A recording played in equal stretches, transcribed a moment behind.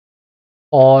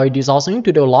Or it is also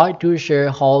to the like to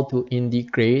share how to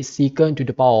integrate secant to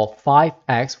the power of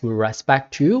 5x with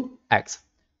respect to x.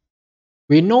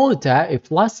 We know that if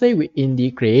let's say we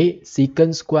integrate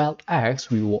secant squared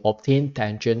x, we will obtain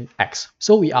tangent x.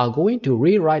 So we are going to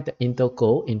rewrite the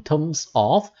integral in terms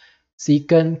of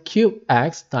secant cube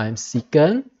x times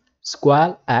secant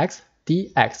squared x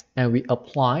dx, and we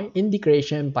apply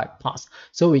integration by parts.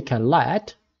 So we can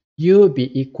let u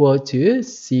be equal to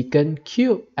secant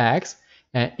cube x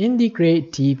and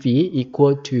integrate dv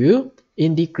equal to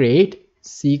integrate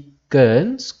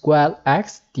secant squared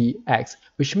x dx,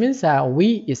 which means that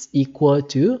v is equal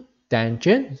to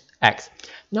tangent x.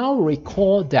 Now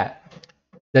recall that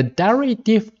the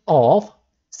derivative of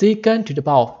secant to the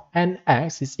power of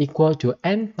nx is equal to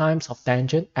n times of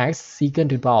tangent x secant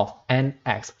to the power of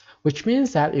nx, which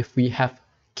means that if we have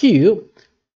cube,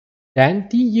 then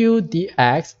du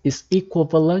dx is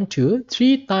equivalent to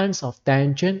 3 times of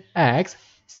tangent x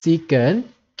secant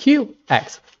cube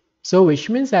x. So which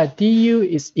means that du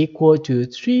is equal to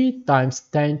 3 times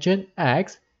tangent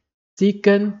x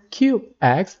secant cube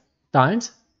x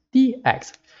times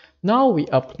dx. Now we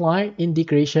apply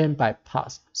integration by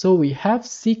parts. So we have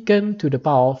secant to the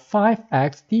power of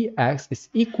 5x dx is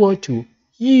equal to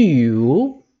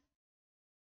u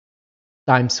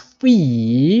times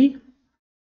v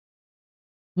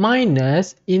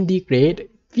minus integrate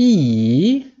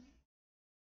v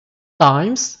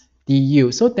times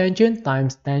du. So tangent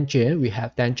times tangent, we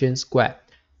have tangent squared.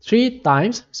 3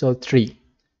 times, so 3.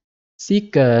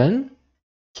 Secant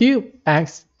cube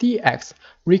x dx.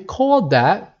 Recall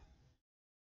that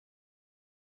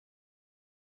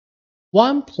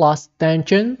 1 plus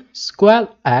tangent squared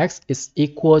x is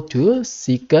equal to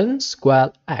secant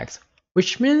squared x,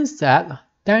 which means that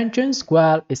tangent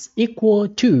squared is equal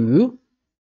to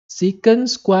secant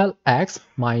squared x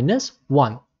minus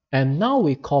 1. And now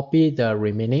we copy the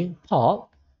remaining part.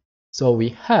 So we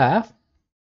have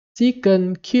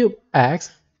secant cube x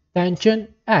tangent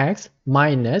x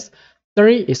minus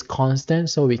 3 is constant,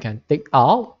 so we can take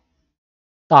out,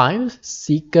 times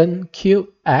secant cube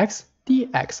x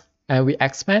dx. And we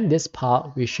expand this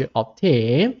part, we should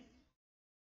obtain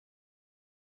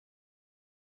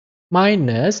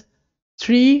minus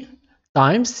 3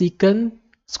 times secant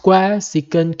square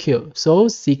secant cube. So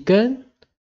secant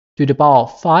to the power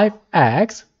of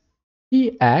 5x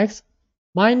dx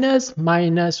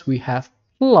minus we have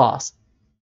plus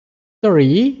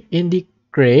 3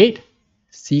 integrate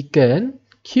secant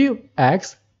cube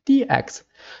x dx.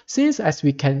 Since as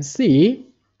we can see,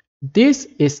 this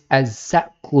is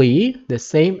exactly the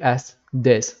same as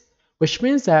this, which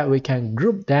means that we can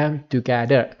group them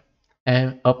together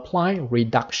and apply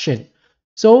reduction.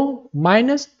 So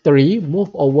minus 3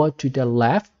 move over to the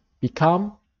left,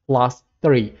 become plus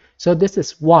 3. So this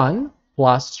is 1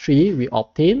 plus 3, we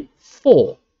obtain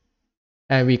 4.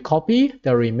 And we copy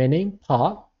the remaining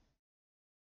part.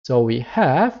 So we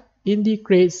have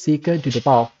integrate secant to the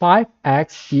power of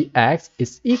 5x dx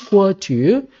is equal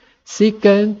to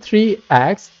secant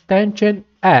 3x tangent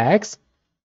x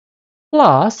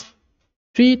plus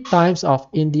 3 times of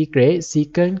integrate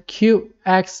secant cube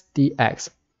x dx.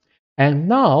 And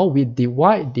now we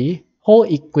divide the whole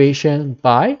equation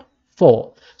by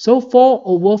 4. So 4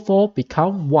 over 4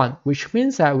 become 1, which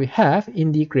means that we have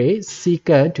integrate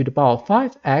secant to the power of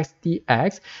 5x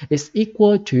dx is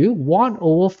equal to 1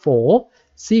 over 4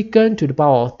 secant to the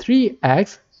power of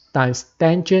 3x times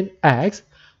tangent x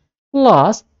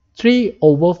plus 3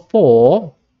 over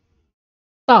 4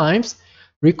 times,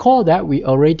 recall that we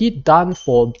already done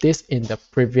for this in the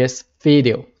previous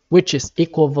video, which is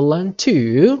equivalent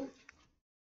to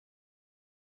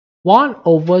 1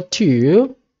 over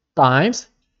 2 times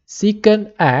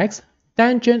secant x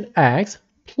tangent x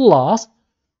plus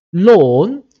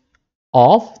ln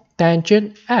of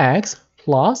tangent x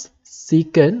plus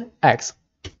secant x.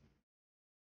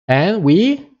 And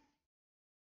we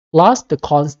plus the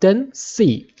constant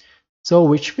c. So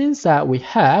which means that we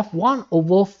have 1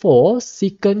 over 4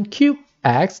 secant cube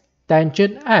x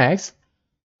tangent x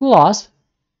plus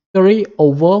 3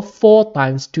 over 4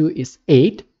 times 2 is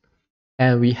 8.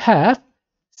 And we have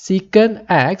secant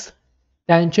x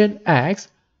tangent x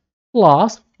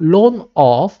plus ln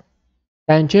of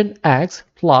tangent x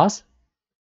plus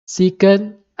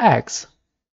secant x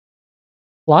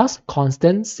plus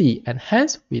constant c, and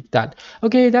hence we're done.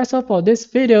 Okay, that's all for this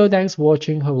video. Thanks for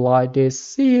watching. Hope you like this.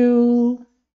 See you.